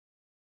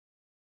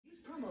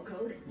promo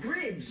code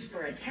BRIDGE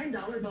for a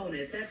 $10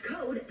 bonus. That's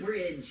code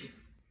BRIDGE.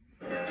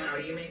 How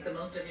do you make the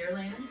most of your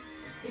land?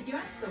 If you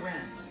ask the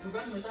Wrens, who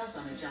run with us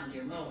on a John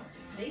Deere mower,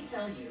 they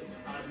tell you,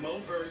 I mow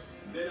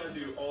first, then I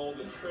do all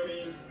the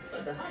trimming.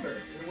 But the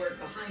Hubbards, who work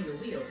behind the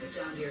wheel of the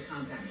John Deere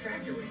compact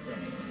tractor, would say,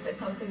 if it's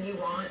something you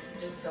want,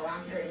 just go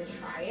after it and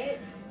try it.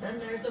 Then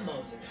there's the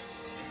Mosers,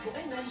 who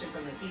I mentioned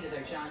from the seat of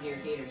their John Deere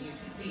Gator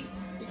UTV.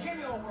 You can't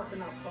be all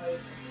working out, Clay.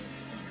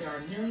 There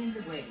are millions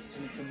of ways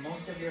to make the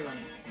most of your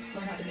land.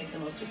 Learn how to make the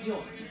most of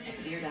yours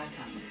at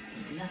Deere.com.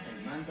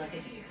 Nothing runs like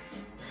a Deere.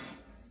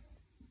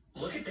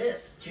 Look at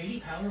this.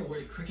 J.D. Power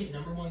awarded Cricket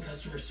 #1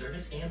 customer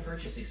service and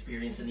purchase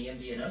experience in the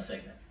MD&O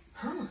segment.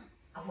 Huh.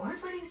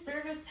 Award-winning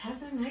service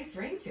has a nice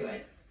ring to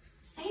it.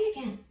 Say it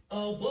again.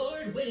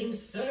 Award-winning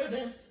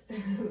service.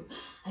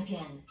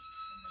 Again.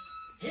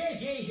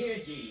 Hear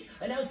ye.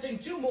 Announcing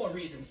 2 more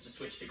reasons to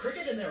switch to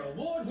Cricket and their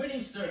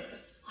award-winning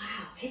service.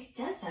 Wow, it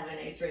does have a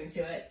nice ring to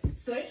it.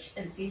 Switch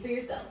and see for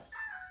yourself.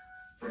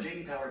 For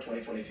J.D. Power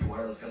 2022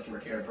 Wireless Customer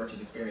Care and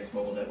Purchase Experience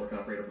Mobile Network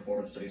Operator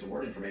Performance Studies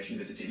Award information,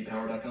 visit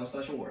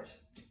jdpower.com/awards.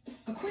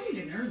 According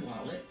to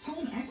NerdWallet,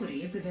 home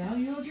equity is the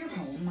value of your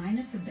home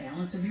minus the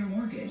balance of your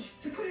mortgage.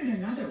 To put it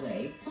another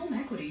way, home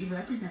equity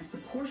represents the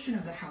portion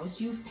of the house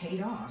you've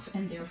paid off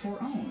and therefore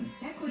own.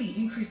 Equity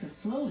increases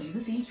slowly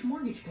with each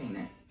mortgage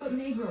payment, but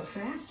may grow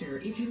faster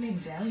if you make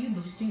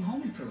value-boosting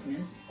home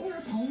improvements or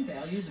if home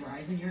values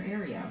rise in your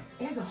area.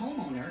 As a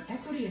homeowner,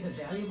 equity is a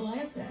valuable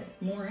asset.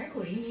 More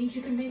equity means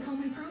you can make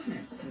home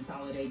improvements,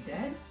 consolidate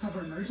debt, cover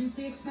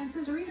emergency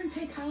expenses, or even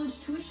pay college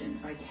tuition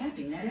by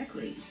tapping that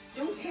equity.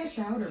 Don't cash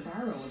out or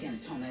borrow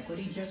against home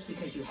equity just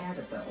because you have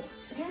it, though.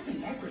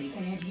 Tapping equity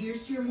can add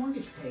years to your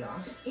mortgage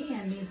payoff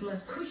and means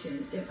less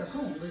cushion if the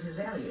home loses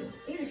value.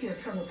 And if you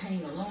have trouble paying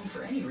the loan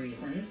for any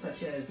reason,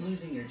 such as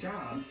losing your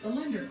job, the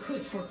lender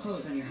could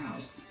foreclose on your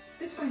house.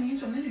 This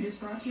Financial Minute is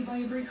brought to you by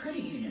a Bree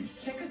Credit Union.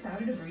 Check us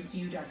out at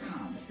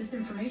abreecu.com. This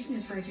information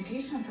is for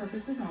educational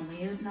purposes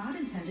only and is not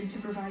intended to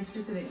provide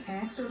specific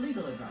tax or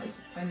legal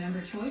advice. By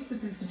member choice,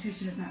 this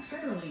institution is not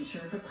federally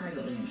insured but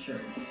privately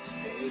insured.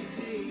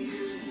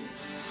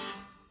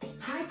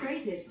 High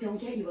prices don't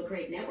get you a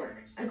great network.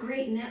 A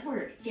great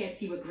network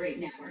gets you a great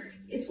network.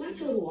 It's why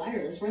Total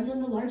Wireless runs on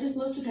the largest,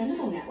 most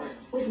dependable network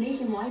with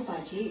nationwide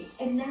 5G.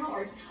 And now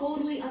our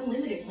totally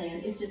unlimited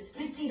plan is just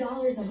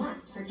 $50 a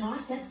month for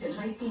talk, text, and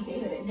high-speed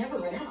data that never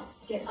run out.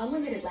 Get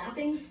unlimited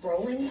laughing,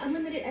 scrolling,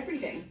 unlimited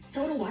everything.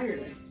 Total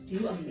Wireless.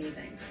 Do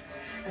amazing.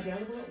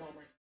 Available at Walmart.